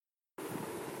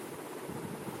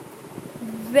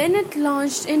When it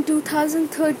launched in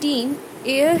 2013,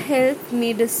 AirHelp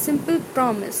made a simple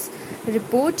promise: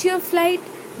 report your flight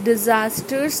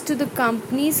disasters to the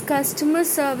company's customer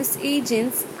service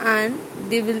agents and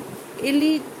they will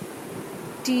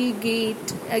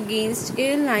litigate against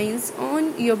airlines on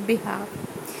your behalf.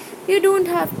 You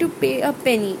don't have to pay a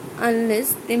penny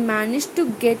unless they manage to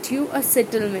get you a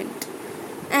settlement.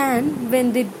 And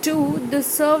when they do, the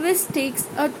service takes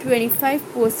a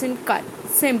 25% cut.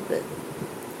 Simple.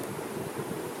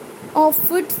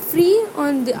 Offered free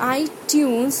on the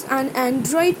iTunes and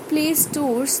Android Play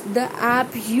stores, the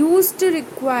app used to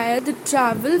require the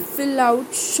travel fill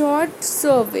out short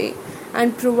survey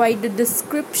and provide a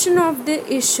description of the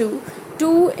issue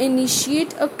to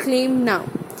initiate a claim now.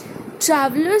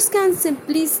 Travelers can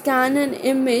simply scan an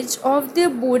image of their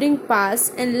boarding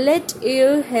pass and let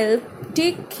AirHelp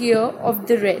take care of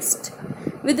the rest.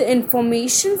 With the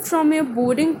information from your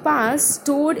boarding pass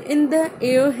stored in the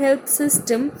AirHelp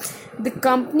system, the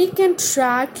company can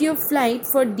track your flight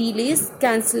for delays,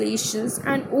 cancellations,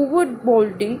 and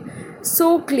overboarding,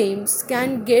 so claims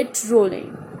can get rolling.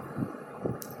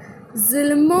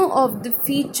 Zilmer of the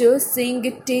feature, saying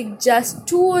it takes just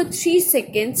 2 or 3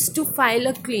 seconds to file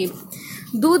a claim,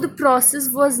 though the process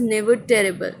was never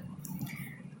terrible.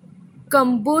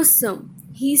 Cumbersome.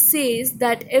 He says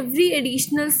that every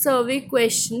additional survey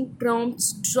question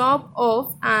prompts drop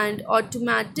off, and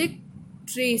automatic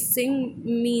tracing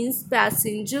means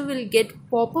passenger will get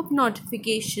pop-up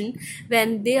notification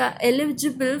when they are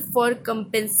eligible for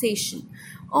compensation.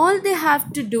 All they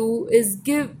have to do is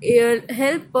give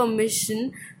AirHelp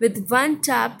permission with one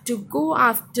tap to go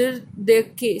after their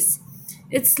case.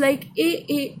 It's like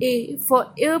AAA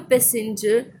for air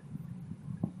passenger.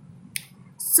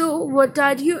 So, what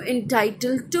are you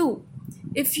entitled to?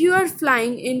 If you are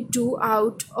flying into,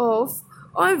 out of,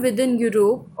 or within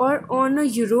Europe or on a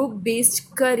Europe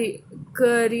based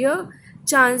carrier,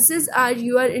 chances are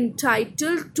you are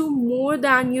entitled to more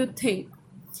than you think.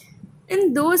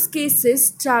 In those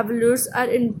cases, travelers are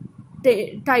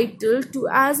entitled to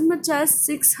as much as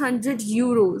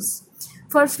 €600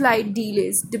 for flight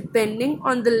delays, depending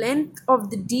on the length of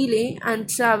the delay and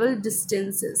travel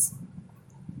distances.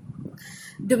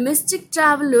 Domestic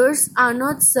travelers are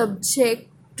not subject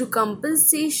to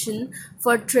compensation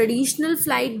for traditional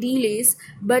flight delays,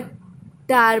 but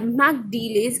tarmac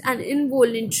delays and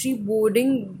involuntary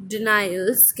boarding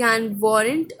denials can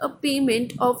warrant a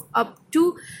payment of up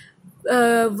to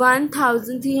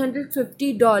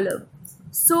 $1,350.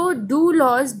 So do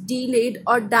lost, delayed,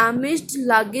 or damaged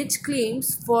luggage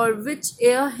claims for which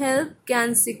AirHelp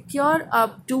can secure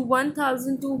up to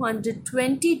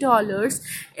 $1,220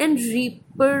 in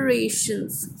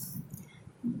reparations.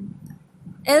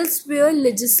 Elsewhere,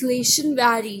 legislation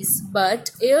varies,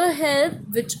 but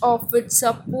AirHelp, which offered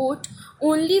support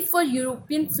only for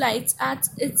European flights at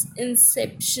its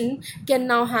inception, can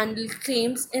now handle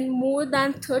claims in more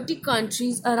than 30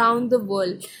 countries around the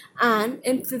world and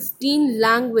in 15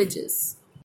 languages.